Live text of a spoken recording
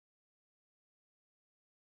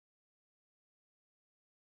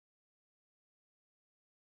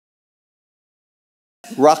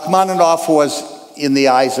Rachmaninoff was, in the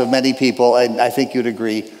eyes of many people, and I think you'd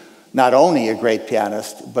agree, not only a great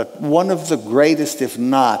pianist, but one of the greatest, if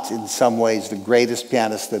not, in some ways, the greatest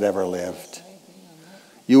pianist that ever lived.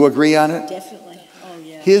 You agree on it? Definitely. Oh,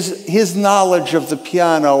 yeah. His knowledge of the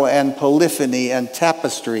piano and polyphony and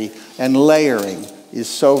tapestry and layering is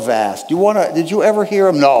so vast. Did you ever hear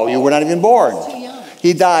him? No, you were not even born. Too young.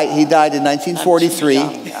 He died in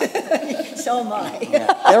 1943. So am I.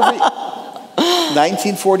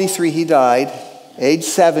 1943 he died, age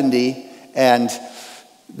 70, and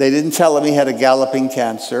they didn't tell him he had a galloping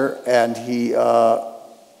cancer, and he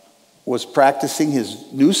was practicing his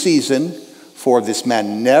new season for this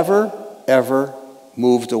man. Never, ever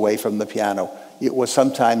moved away from the piano. It was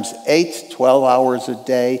sometimes 8, 12 hours a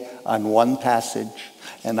day on one passage.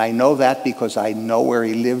 And I know that because I know where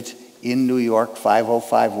he lived in New York,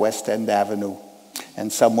 505 West End Avenue.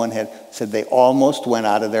 And someone had said they almost went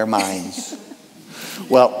out of their minds.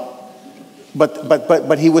 Well,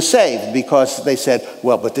 but he was saved because they said,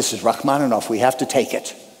 well, but this is Rachmaninoff, we have to take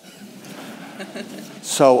it.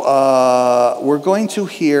 So we're going to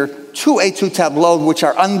hear 2 études tableaux, which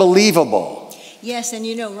are unbelievable. Yes, and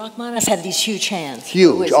you know, Rachmaninoff had these huge hands.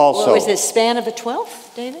 Huge, also. Was the span of the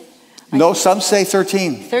 12th, David? No, some say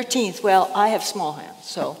 13. 13th. Well, I have small hands,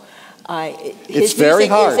 so it's very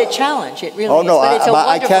hard. It's a challenge. It really is. Oh no, is.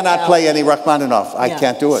 I cannot play any Rachmaninoff. I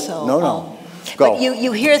can't do it. So, no. Go. But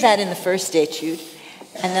you hear that in the first étude,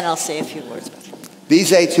 and then I'll say a few words about it.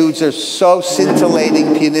 These études are so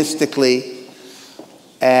scintillating pianistically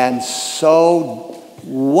and so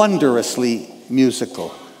wondrously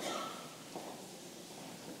musical.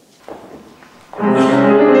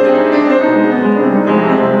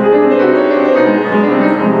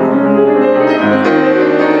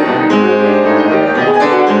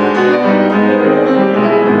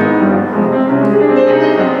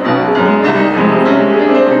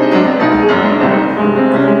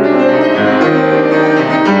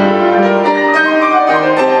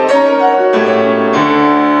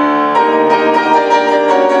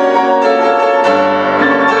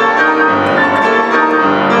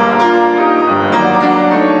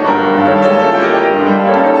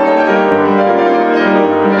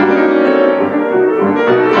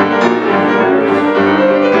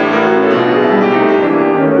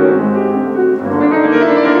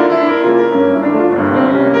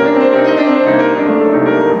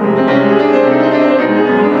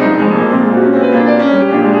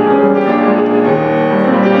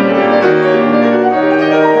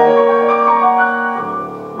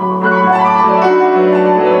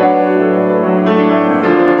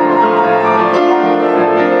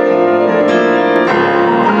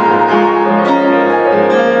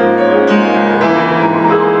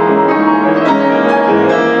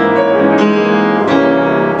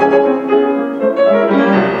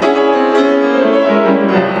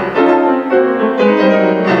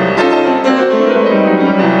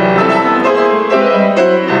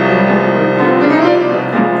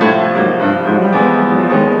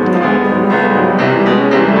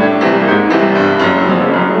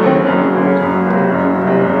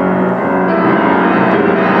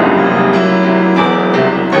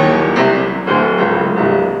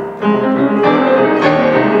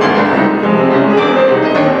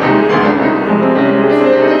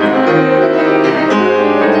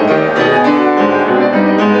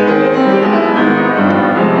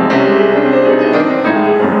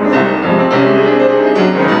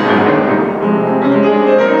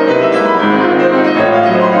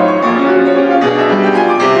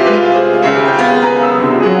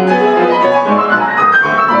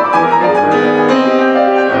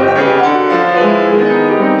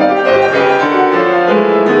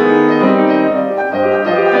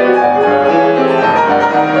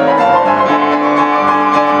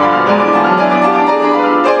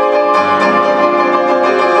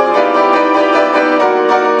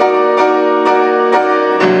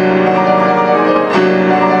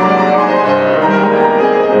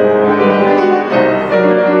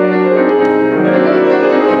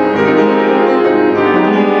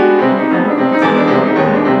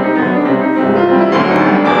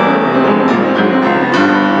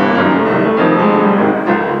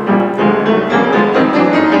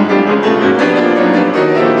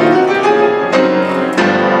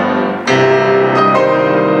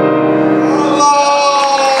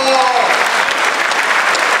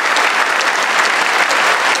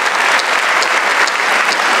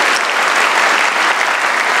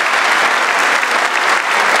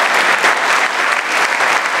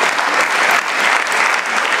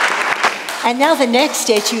 And now the next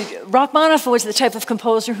etude. Rachmaninoff was the type of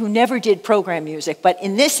composer who never did program music, but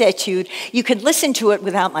in this etude, you can listen to it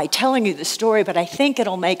without my telling you the story, but I think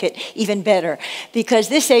it'll make it even better, because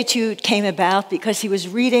this etude came about because he was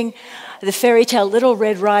reading the fairy tale Little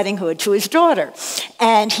Red Riding Hood to his daughter.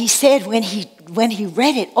 And he said when he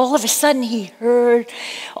read it, all of a sudden he heard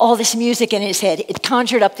all this music in his head. It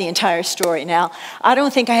conjured up the entire story. Now, I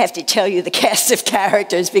don't think I have to tell you the cast of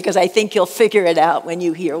characters, because I think you'll figure it out when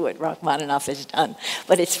you hear what Rachmaninoff has done.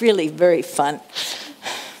 But it's really very fun.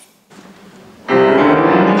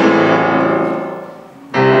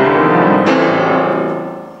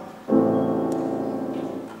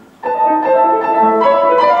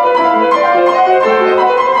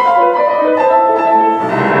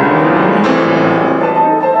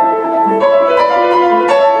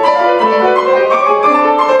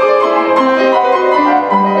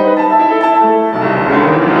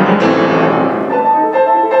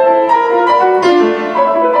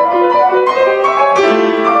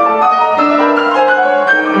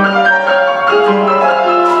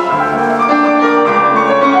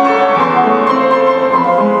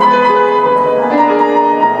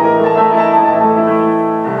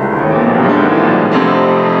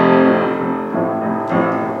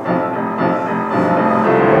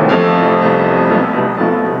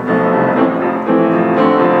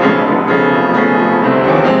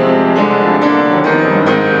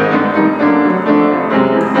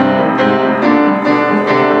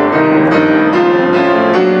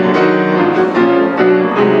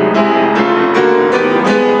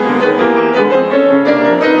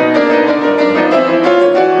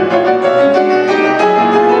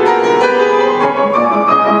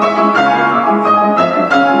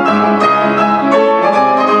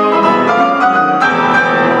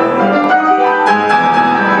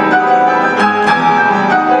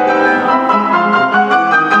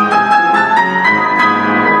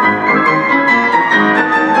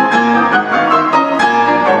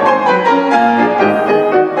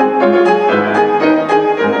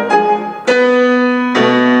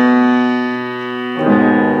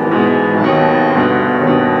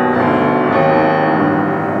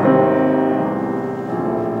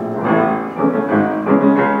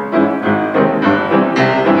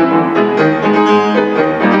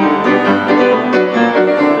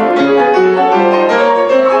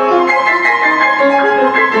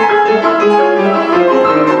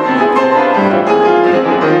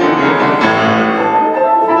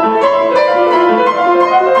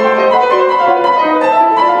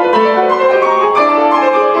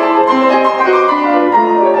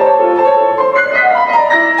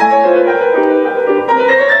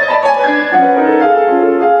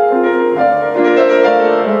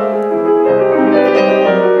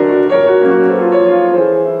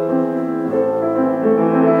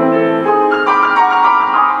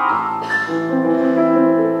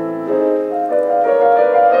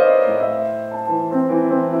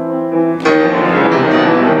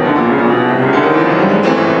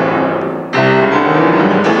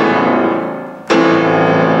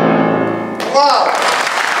 Wow.